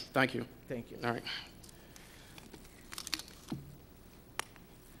 minutes. Thank you. Thank you. All right.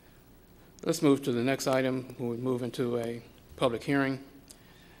 Let's move to the next item. We move into a public hearing.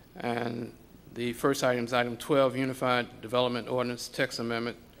 And the first item is item 12, Unified Development Ordinance Text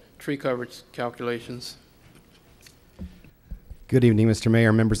Amendment, Tree Coverage Calculations. Good evening, Mr.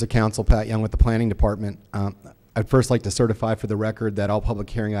 Mayor, members of council. Pat Young with the Planning Department. I'd first like to certify for the record that all public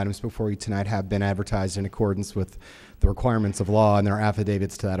hearing items before you tonight have been advertised in accordance with the requirements of law, and there are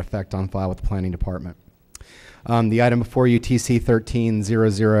affidavits to that effect on file with the Planning Department. The item before you, TC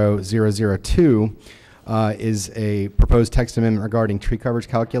 13-00002, is a proposed text amendment regarding tree coverage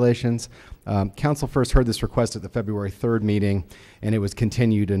calculations. Council first heard this request at the February 3rd meeting, and it was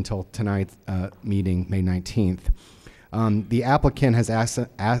continued until tonight's meeting, May 19th. The applicant has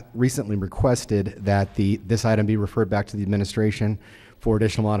recently requested that this item be referred back to the administration for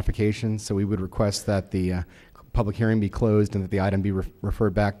additional modifications. So we would request that the public hearing be closed and that the item be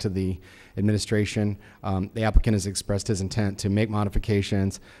referred back to the administration. The applicant has expressed his intent to make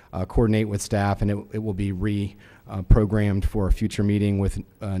modifications, coordinate with staff, and it will be reprogrammed for a future meeting with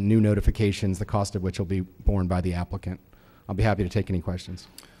new notifications, the cost of which will be borne by the applicant. I'll be happy to take any questions.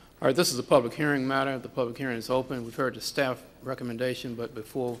 All right, this is a public hearing matter. The public hearing is open. We've heard the staff recommendation, but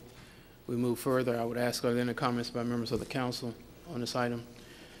before we move further, I would ask, are there any comments by members of the council on this item?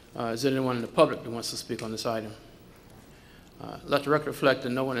 Is there anyone in the public that wants to speak on this item? Let the record reflect that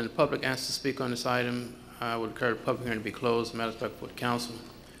no one in the public asks to speak on this item. I would declare the public hearing to be closed. Matters back before the council.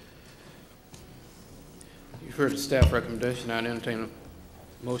 You've heard the staff recommendation. I entertain a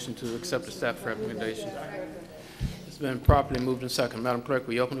motion to accept the staff recommendation. It's been properly moved and second. Madam Clerk,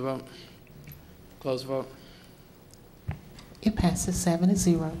 will you open the vote? Close the vote. It passes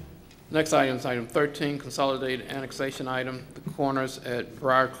 7-0. Next item is item 13, consolidated annexation item, the corners at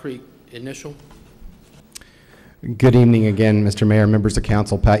Briar Creek Initial. Good evening again, Mr. Mayor, members of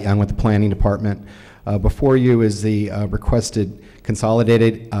council. Pat Young with the Planning Department. Before you is the requested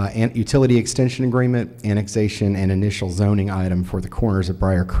consolidated utility extension agreement, annexation, and initial zoning item for the corners of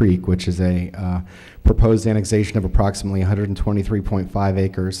Briar Creek, which is a proposed annexation of approximately 123.5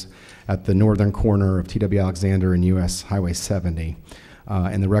 acres at the northern corner of T.W. Alexander and U.S. Highway 70.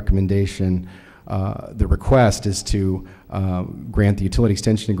 And the recommendation, the request is to grant the utility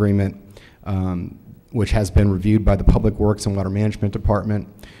extension agreement, which has been reviewed by the Public Works and Water Management Department,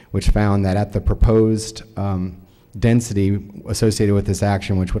 which found that at the proposed density associated with this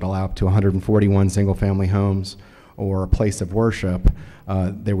action, which would allow up to 141 single-family homes or a place of worship,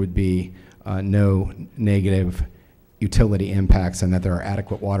 there would be no negative utility impacts, and that there are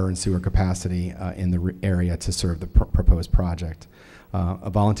adequate water and sewer capacity in the area to serve the proposed project. A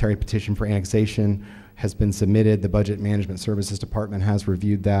voluntary petition for annexation has been submitted. The Budget Management Services Department has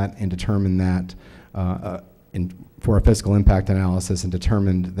reviewed that and determined that for a fiscal impact analysis, and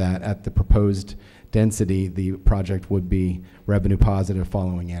determined that at the proposed density, the project would be revenue positive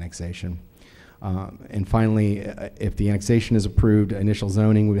following annexation. And finally, if the annexation is approved, initial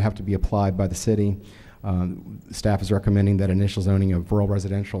zoning would have to be applied by the city. Staff is recommending that initial zoning of rural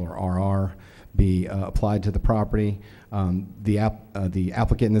residential, or RR, be applied to the property. The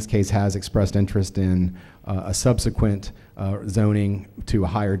applicant in this case has expressed interest in a subsequent zoning to a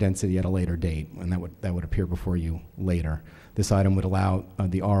higher density at a later date, and that would appear before you later. This item would allow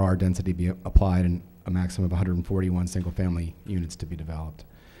the RR density to be applied and a maximum of 141 single-family units to be developed.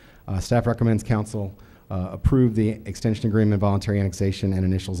 Staff recommends council approve the extension agreement, voluntary annexation, and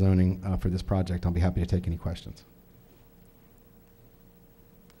initial zoning for this project. I'll be happy to take any questions.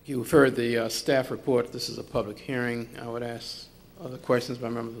 You've heard the staff report. This is a public hearing. I would ask other questions by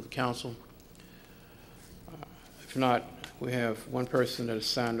members of the council. If not, we have one person that has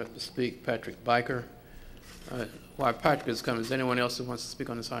signed up to speak, Patrick Biker. While Patrick is coming, is there anyone else who wants to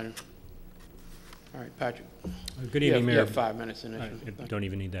speak on this item? All right, Patrick. Good evening, Mayor. You have 5 minutes in I don't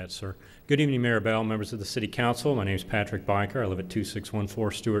even need that, sir. Good evening, Mayor Bell, members of the City Council. My name is Patrick Biker. I live at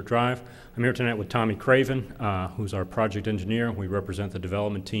 2614 Stewart Drive. I'm here tonight with Tommy Craven, who's our project engineer. We represent the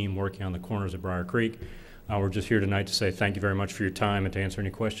development team working on the corners of Briar Creek. We're just here tonight to say thank you very much for your time and to answer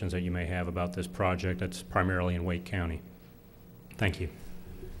any questions that you may have about this project that's primarily in Wake County. Thank you.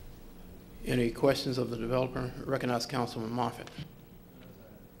 Any questions of the developer? Recognize Councilman Moffitt.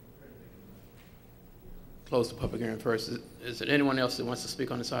 Close the public hearing first. Is there anyone else that wants to speak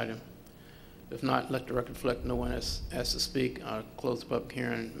on this item? If not, let the record reflect no one has to speak. I'll close the public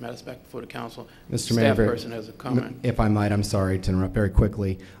hearing. Matters back before the council. Mr. Mayor, staff person has a comment. If I might, I'm sorry to interrupt very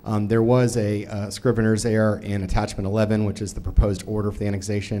quickly. There was a scrivener's error in attachment 11, which is the proposed order for the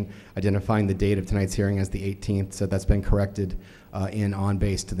annexation, identifying the date of tonight's hearing as the 18th. So that's been corrected in on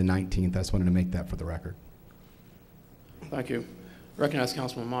base to the 19th. I just wanted to make that for the record. Thank you. Recognize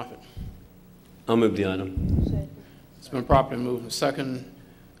Councilman Moffitt. I'll move the item. It's been properly moved and second.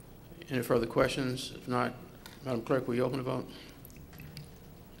 Any further questions? If not, Madam Clerk, will you open the vote?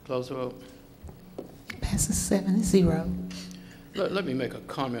 Close the vote. Passes 7-0. Let me make a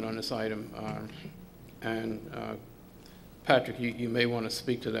comment on this item, Patrick, you may want to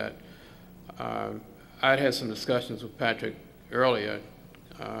speak to that. I'd had some discussions with Patrick earlier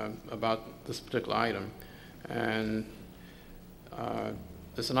about this particular item, and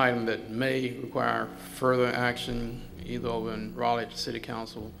it's an item that may require further action either over in Raleigh at the City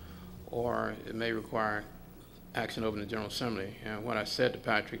Council, or it may require action over in the General Assembly. And what I said to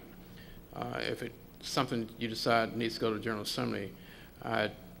Patrick, if it's something you decide needs to go to the General Assembly,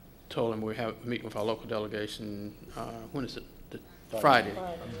 I told him we have a meeting with our local delegation, when is it? Friday.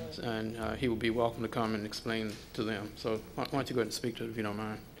 And he will be welcome to come and explain to them. So why don't you go ahead and speak to it if you don't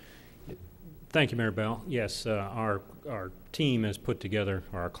mind. Thank you, Mayor Bell. Yes, our team has put together,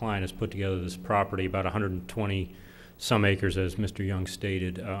 or our client has put together this property, about 120 some acres, as Mr. Young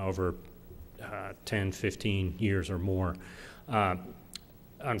stated, over 10, 15 years or more.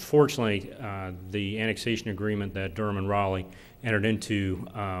 Unfortunately, the annexation agreement that Durham and Raleigh entered into,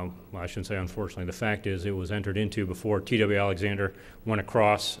 well, I shouldn't say unfortunately, the fact is it was entered into before T.W. Alexander went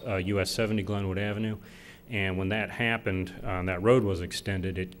across US 70 Glenwood Avenue. And when that happened, that road was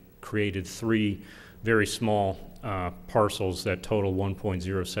extended, it created 3 very small parcels that total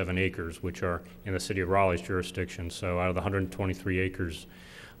 1.07 acres, which are in the City of Raleigh's jurisdiction. So out of the 123 acres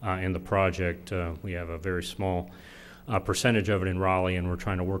in the project, we have a very small percentage of it in Raleigh, and we're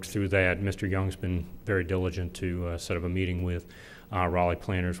trying to work through that. Mr. Young's been very diligent to set up a meeting with Raleigh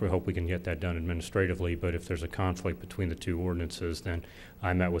planners. We hope we can get that done administratively, but if there's a conflict between the 2 ordinances, then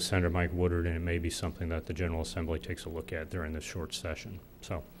I met with Senator Mike Woodard, and it may be something that the General Assembly takes a look at during this short session.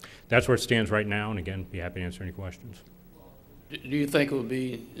 So that's where it stands right now, and again, be happy to answer any questions. Do you think it would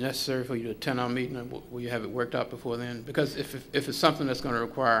be necessary for you to attend our meeting, or will you have it worked out before then? Because if it's something that's going to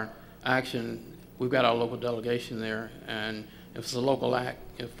require action, we've got our local delegation there, and if it's a local act,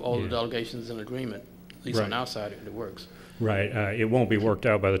 if all the delegations in agreement, at least on our side, it works. Right. It won't be worked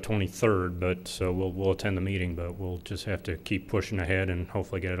out by the 23rd, but so we'll attend the meeting, but we'll just have to keep pushing ahead and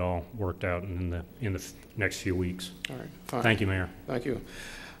hopefully get it all worked out in the next few weeks. All right. Fine. Thank you, Mayor. Thank you.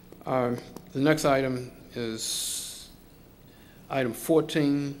 The next item is item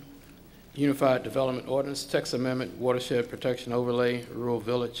 14, Unified Development Ordinance, Text Amendment, Watershed Protection Overlay, Rural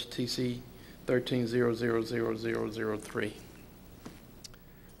Village, TC 13-00003.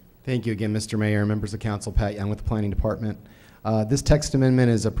 Thank you again, Mr. Mayor, members of council. Pat Young with the Planning Department. This text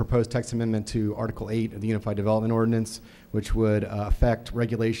amendment is a proposed text amendment to Article 8 of the Unified Development Ordinance, which would affect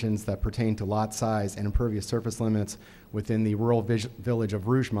regulations that pertain to lot size and impervious surface limits within the rural village of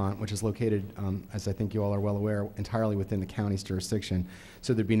Rougemont, which is located, as I think you all are well aware, entirely within the county's jurisdiction.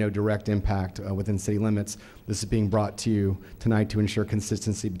 So there'd be no direct impact within city limits. This is being brought to you tonight to ensure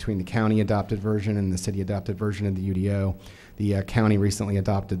consistency between the county adopted version and the city adopted version of the UDO. The county recently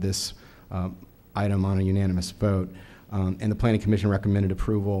adopted this item on a unanimous vote. And the Planning Commission recommended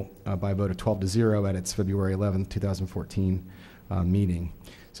approval by a vote of 12-0 at its February 11, 2014 meeting.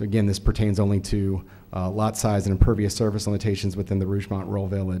 So again, this pertains only to lot size and impervious surface limitations within the Rougemont Rural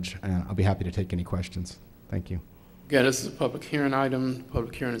Village, and I'll be happy to take any questions. Thank you. Again, this is a public hearing item. The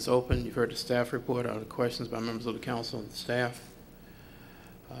public hearing is open. You've heard the staff report. Are there questions by members of the council and the staff?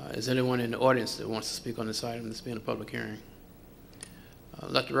 Is anyone in the audience that wants to speak on this item that's being a public hearing?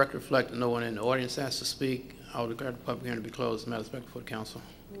 Let the record reflect that no one in the audience has to speak. I would declare the public hearing to be closed. Madam Speaker, for the council.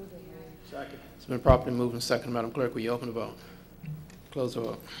 Second. It's been properly moved and seconded. Madam Clerk, will you open the vote? Close the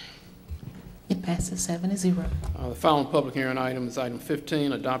vote. It passes 7-0. The following public hearing item is item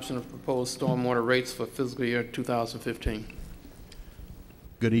 15, adoption of proposed stormwater rates for fiscal year 2015.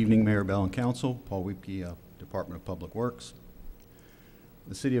 Good evening, Mayor Bell and Council. Paul Wiebke, Department of Public Works.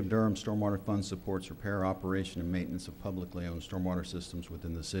 The City of Durham Stormwater Fund supports repair, operation, and maintenance of publicly owned stormwater systems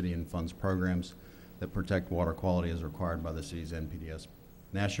within the city and funds programs that protect water quality as required by the city's NPDES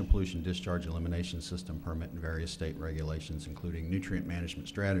National Pollution Discharge Elimination System permit and various state regulations, including nutrient management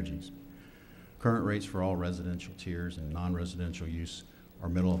strategies. Current rates for all residential tiers and non-residential use are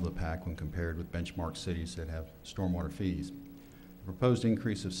middle of the pack when compared with benchmark cities that have stormwater fees. The proposed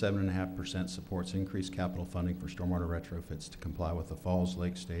increase of 7.5% supports increased capital funding for stormwater retrofits to comply with the Falls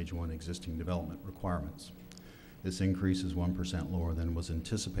Lake Stage 1 existing development requirements. This increase is 1% lower than was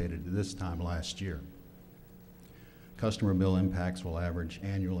anticipated at this time last year. Customer bill impacts will average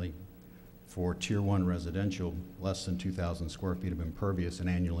annually for Tier 1 residential, less than 2,000 square feet of impervious, an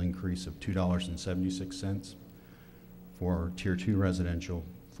annual increase of $2.76. For Tier 2 residential,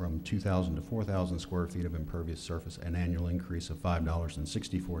 from 2,000 to 4,000 square feet of impervious surface, an annual increase of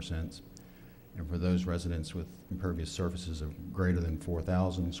 $5.64. And for those residents with impervious surfaces of greater than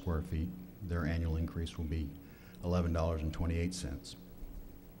 4,000 square feet, their annual increase will be $11.28.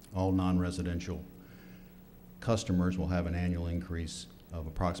 All non-residential customers will have an annual increase of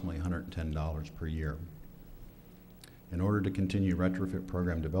approximately $110 per year. In order to continue retrofit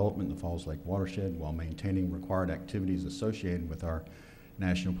program development in the Falls Lake watershed while maintaining required activities associated with our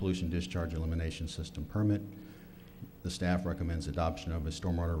National Pollution Discharge Elimination System permit, the staff recommends adoption of a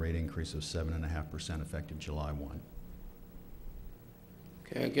stormwater rate increase of 7.5% effective July 1.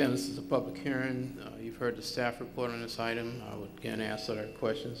 Okay, again, this is a public hearing. You've heard the staff report on this item. I would again ask that there are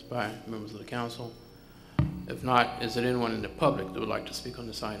questions by members of the council. If not, is there anyone in the public that would like to speak on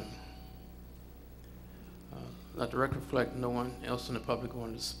this item? Let the record reflect no one else in the public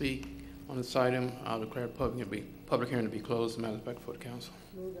wanted to speak on this item. I'll declare the public hearing to be closed. Matters back before the council.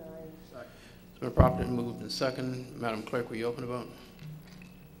 Move the item. It's been properly moved and second. Madam Clerk, will you open the vote?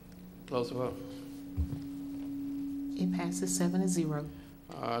 Close the vote. It passes 7-0.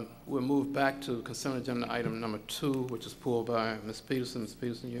 We'll move back to consent agenda item number 2, which is pulled by Ms. Peterson. Ms.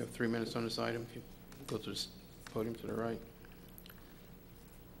 Peterson, you have 3 minutes on this item. If you go to the podium to the right.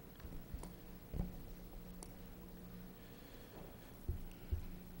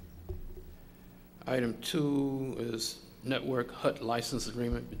 Item 2 is Network HUT license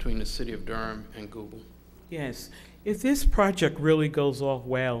agreement between the City of Durham and Google. Yes, if this project really goes off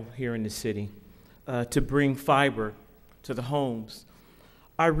well here in the city to bring fiber to the homes,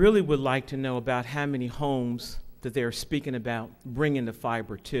 I really would like to know about how many homes that they're speaking about bringing the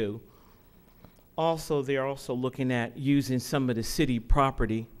fiber to. Also, they're also looking at using some of the city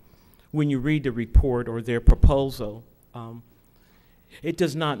property. When you read the report or their proposal, it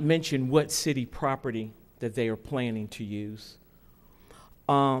does not mention what city property that they are planning to use.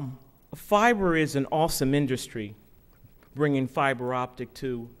 Fiber is an awesome industry, bringing fiber optic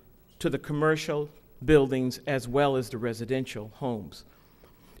to the commercial buildings as well as the residential homes.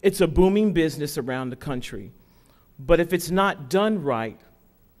 It's a booming business around the country, but if it's not done right,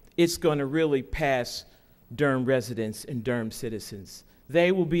 it's going to really pass Durham residents and Durham citizens.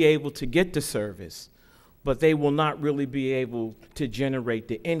 They will be able to get the service, but they will not really be able to generate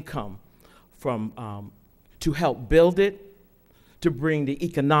the income from to help build it, to bring the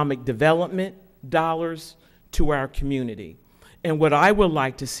economic development dollars to our community. And what I would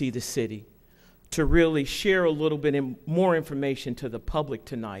like to see the city to really share a little bit more information to the public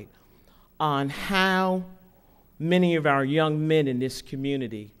tonight on how many of our young men in this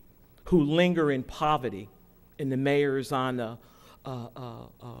community who linger in poverty, and the mayor is on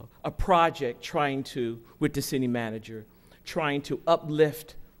a project trying to, with the city manager, trying to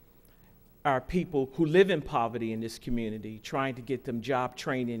uplift our people who live in poverty in this community, trying to get them job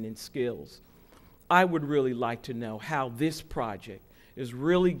training and skills. I would really like to know how this project is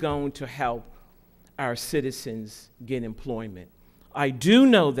really going to help our citizens get employment. I do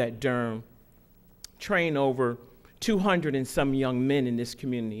know that Durham trained over 200 and some young men in this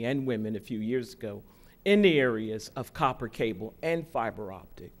community and women a few years ago in the areas of copper cable and fiber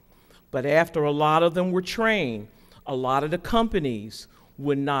optic. But after a lot of them were trained, a lot of the companies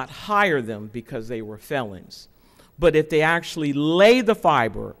would not hire them because they were felons. But if they actually lay the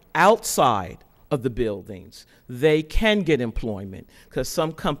fiber outside of the buildings, they can get employment because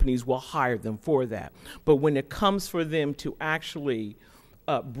some companies will hire them for that. But when it comes for them to actually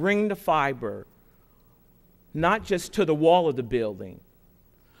bring the fiber not just to the wall of the building,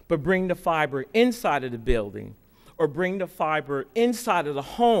 but bring the fiber inside of the building or bring the fiber inside of the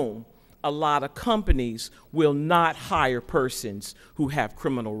home, a lot of companies will not hire persons who have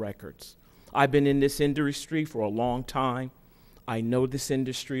criminal records. I've been in this industry for a long time. I know this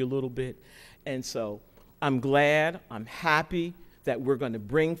industry a little bit. And so I'm glad, I'm happy that we're going to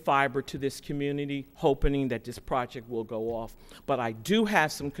bring fiber to this community, hoping that this project will go off. But I do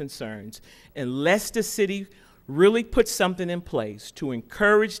have some concerns. Unless the city really puts something in place to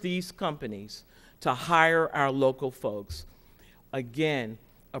encourage these companies to hire our local folks, again,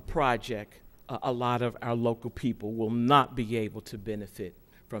 a project, a lot of our local people will not be able to benefit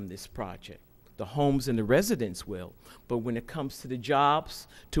from this project. The homes and the residents will, but when it comes to the jobs,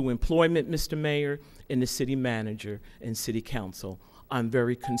 to employment, Mr. Mayor, and the city manager and city council, I'm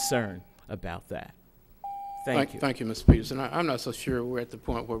very concerned about that. Thank you. Thank you, Ms. Peterson. I'm not so sure we're at the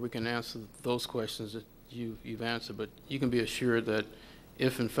point where we can answer those questions that you've answered, but you can be assured that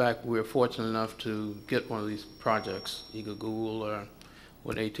if, in fact, we're fortunate enough to get one of these projects, either Google or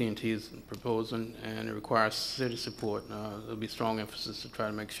what AT&T is proposing, and it requires city support, there'll be strong emphasis to try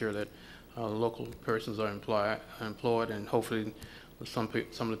to make sure that local persons are employed, and hopefully some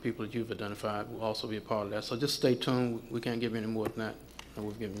of the people that you've identified will also be a part of that. So just stay tuned. We can't give you any more than that than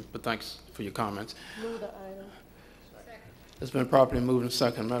we've given you, but thanks for your comments. Move the item. It's been properly moved and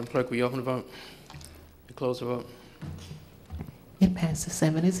second. Madam Clerk, will you open the vote? To close the vote. It passes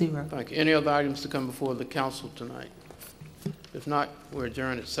 7-0. Thank you. Any other items to come before the council tonight? If not, we're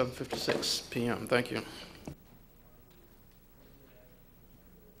adjourned at 7:56 p.m. Thank you.